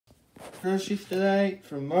groceries today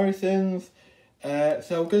from Morrisons. So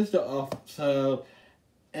we're going to start off. So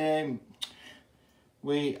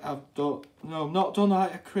we have done, not done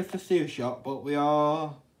like a Christmas Eve shop, but we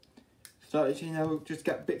are starting to, just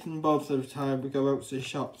get bits and bobs at a time. We go out to the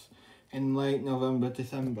shops in late November,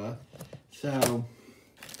 December. So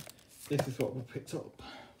this is what we picked up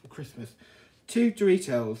for Christmas. 2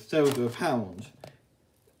 Doritos, those were £1.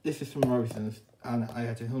 This is from Morrisons, and I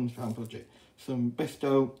had a £100 budget. Some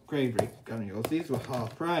Bisto gravy granules. These were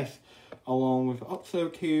half price, along with OXO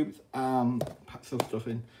cubes and packs of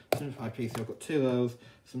stuffing, 75p. So I've got 2 of those.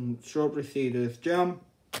 Some strawberry cedars jam,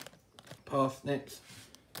 parsnips,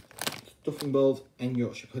 stuffing balls, and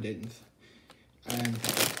Yorkshire puddings,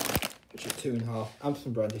 which is 2.5, and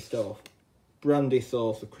some brandy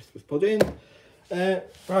sauce for Christmas pudding.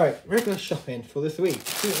 Right, regular shopping for this week.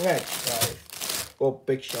 Right, or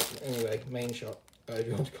big shop anyway, main shop, if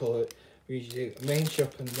you want to call it. We usually do a main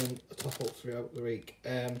shop and then a top up throughout the week.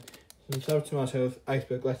 Some sour tomatoes,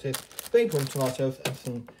 iceberg lettuce, baby plum tomatoes, and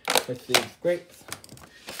some red seeds grapes.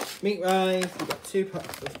 Meat rise, we've got 2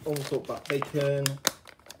 packs of unsalted back bacon,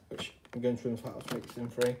 which I'm going through the fat to make them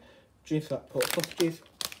free. Juice fat pork sausages,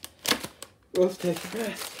 roast turkey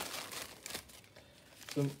breast,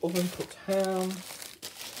 some oven cooked ham.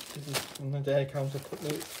 This is from the dairy counter cooked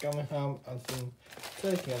meat, scammer ham, and some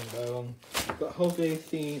turkey on the bone. We've got whole grain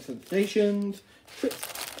seeds and stations, crisp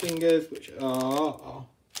fingers, which are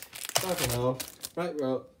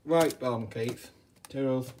 5.5, right balm cakes,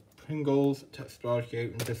 Tyrrells, Pringles, Texas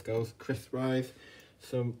barbecue, and Disco's crisp rice,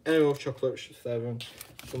 some Aero chocolate, which is 7,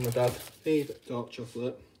 some of Dad's favourite dark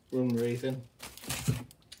chocolate, rum raisin,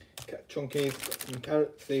 chunkies, got some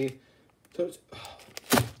carrot seed,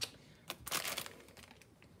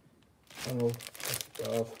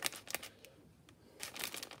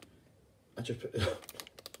 I just put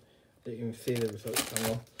didn't even see the results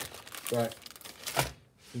channel. Right.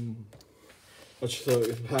 I just thought it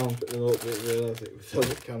was £1, but then I didn't realise it was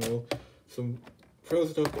Celtic Cannel. Some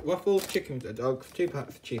frozen dog waffles, chicken with the dogs, 2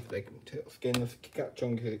 packs of cheese bacon, turtle skins, cat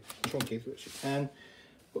chunkies, which is 10.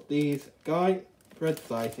 Got these guy bread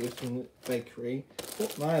slices from the bakery.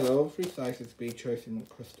 Got Milo, 3 slices to be choice in the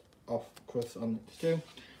crust on it too.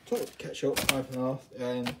 Toilet ketchup,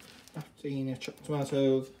 5.5. After chopped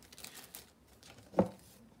tomatoes,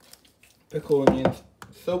 pickled onions,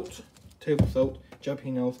 salt, table salt,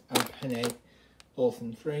 jalapenos, and penne, all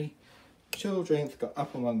from 3. Chill drinks, got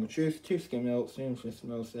apple mango juice, 2 skim milk, spoonful of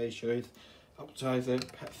milk, choice, appetizer,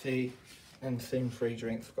 Pepsi, and same 3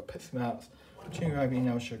 drinks. Got Pepsi Max, 2 Ribena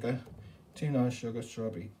no sugar, 2 no sugar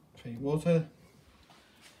strawberry free water,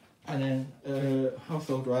 and then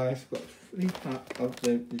household rice. Got 3 packs of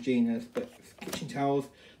the Regina's kitchen towels.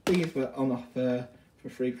 These were on offer for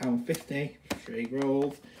 £3.50 for 3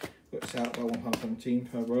 rolls, which out by £1.17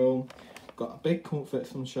 per roll. Got a big Comfort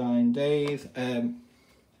Sunshine Days, that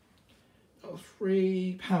was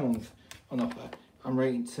 £3 on offer. I'm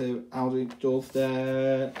rating to Aldi doors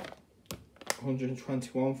there,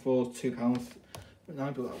 121 for £2. But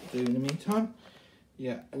now, but that'll do in the meantime.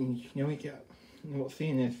 Yeah, and we get, what's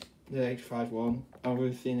seen is the 85 one. I've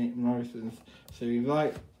already seen it in Morrisons. So if you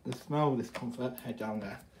like the smell of this Comfort, head down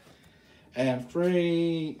there.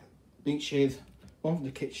 3 beaches, 1 for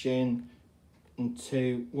the kitchen, and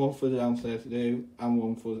 1 for the downstairs to do, and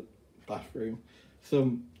 1 for the bathroom.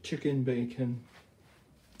 Some chicken, bacon,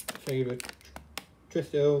 flavoured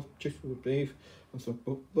Tristos, chicken with beef, and some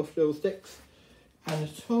buffalo sticks. And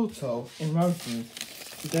the total in Morrisons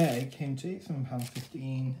today came to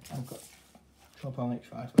 £7.15. I've got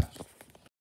 £12.85 left.